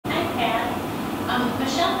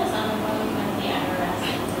Michelle was on the phone with the IRS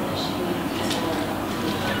and said that she would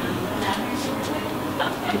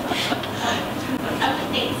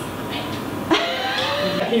thanks.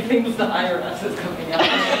 He thinks the IRS is coming out.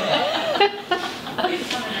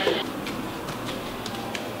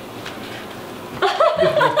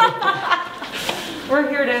 We're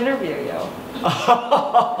here to interview you. The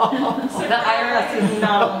IRS is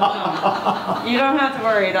not alone. You don't have to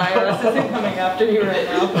worry, the IRS isn't coming after you right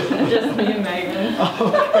now. Just me and Megan.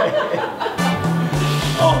 Okay.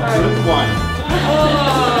 Oh, good one.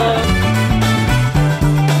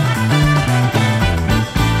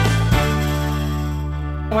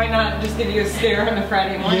 Why not just give you a stare on a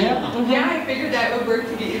Friday morning? Yeah, I figured that would work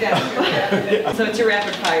to get you down here. So it's your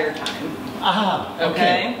rapid fire time. Ah,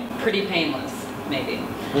 okay. Pretty painless, maybe.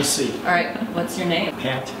 We'll see. All right, what's your name?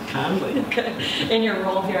 Pat Conley. In your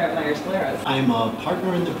role here at Meyers Glaros. I'm a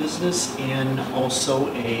partner in the business and also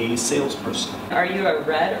a salesperson. Are you a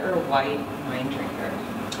red or white wine drinker?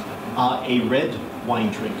 A red wine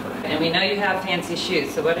drinker. And we know you have fancy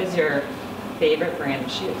shoes, so what is your favorite brand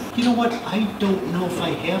of shoes? You know what? I don't know if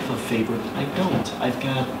I have a favorite. I don't. I've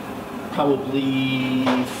got probably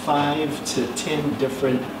 5 to 10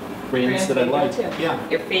 different brands that I like. Yeah.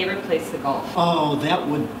 Your favorite place to golf? Oh, that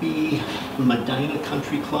would be Medina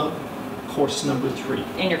Country Club, course number 3.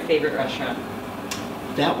 And your favorite restaurant?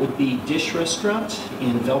 That would be Dish Restaurant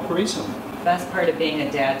in Valparaiso. Best part of being a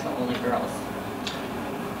dad to only girls?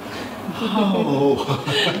 Oh.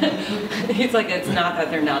 He's like, it's not that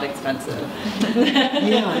they're not expensive.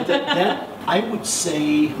 Yeah, that I would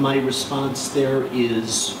say my response there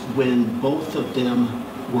is when both of them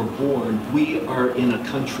were born, we are in a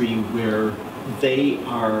country where they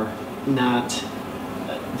are not,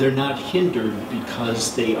 they're not hindered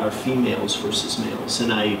because they are females versus males.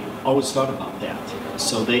 And I always thought about that.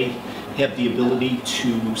 So they have the ability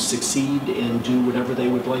to succeed and do whatever they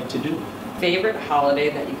would like to do. Favorite holiday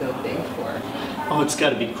that you go big for? Oh, it's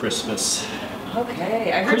got to be Christmas.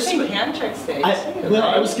 Okay, I heard St. Patrick's Day too. Well,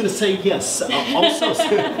 I was going to say yes. Also,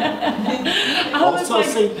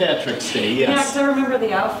 St. Patrick's Day, yes. Yeah, because I remember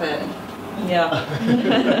the outfit. Yeah.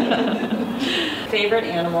 Favorite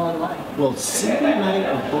animal and why? Well, Cindy and I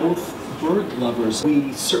are both bird lovers.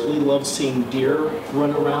 We certainly love seeing deer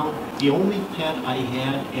run around. The only pet I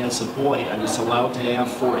had as a boy I was allowed to have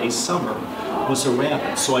for a summer was a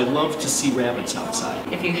rabbit, so I love to see rabbits outside.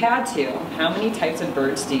 If you had to, how many types of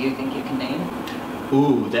birds do you think you can name?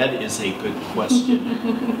 Ooh, that is a good question.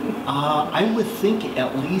 I would think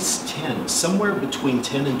at least 10, somewhere between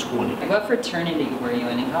 10 and 20. What fraternity were you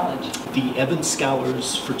in college? The Evans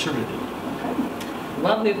Scholars Fraternity. Okay.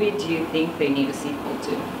 What movie do you think they need a sequel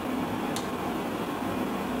to?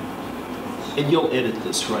 And you'll edit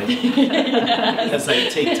this, right? As I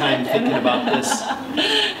take time thinking about this.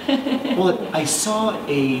 Well, I saw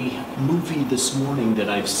a movie this morning that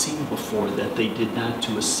I've seen before that they did not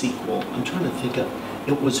do a sequel. I'm trying to think of,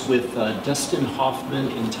 it was with Dustin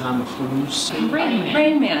Hoffman and Tom Cruise.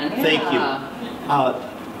 Rain Man. Yeah. Thank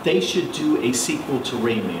you. They should do a sequel to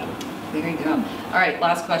Rain Man. There you go. All right,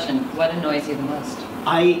 last question. What annoys you the most?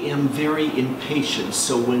 I am very impatient,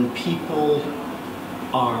 so when people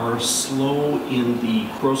are slow in the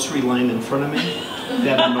grocery line in front of me,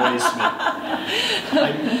 that annoys me.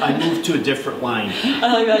 I move to a different line.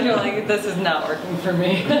 I like that. You're like, this is not working for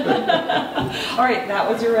me. All right, that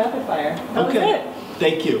was your rapid fire. That was it.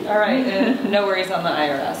 Thank you. All right, no worries on the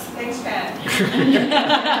IRS. Thanks, Pat.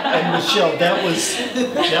 And Michelle, that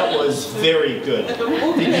was very good. Did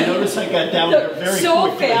you notice I got down there very so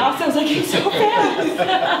quickly? Fast. I was like, it's so fast.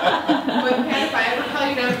 But Pat, if I ever call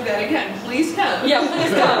you down for that again, please come. Yeah,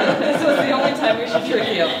 please come. This was the only time we should trick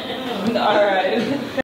you. All right.